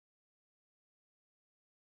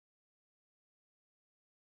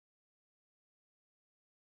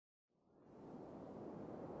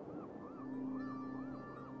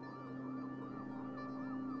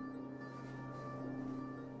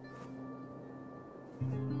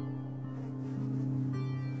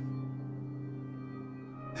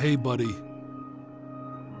Hey, buddy.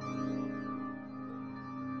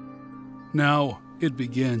 Now it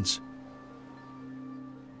begins.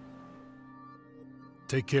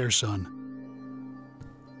 Take care, son.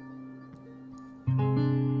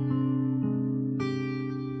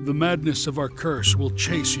 The madness of our curse will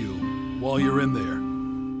chase you while you're in there.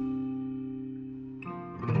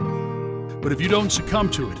 But if you don't succumb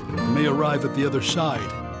to it, you may arrive at the other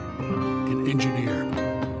side, an engineer.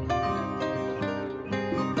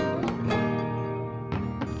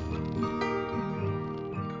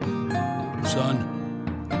 Son,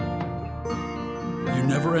 you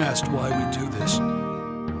never asked why we do this.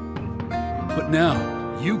 But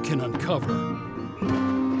now you can uncover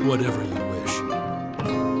whatever you wish.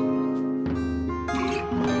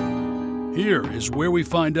 Here is where we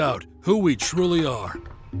find out who we truly are.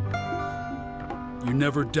 You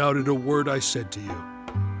never doubted a word I said to you.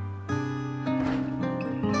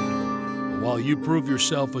 While you prove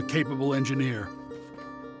yourself a capable engineer,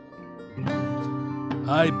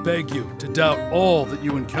 I beg you to doubt all that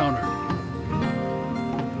you encounter.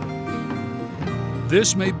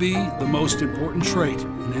 This may be the most important trait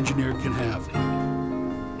an engineer can have.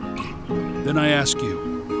 Then I ask you,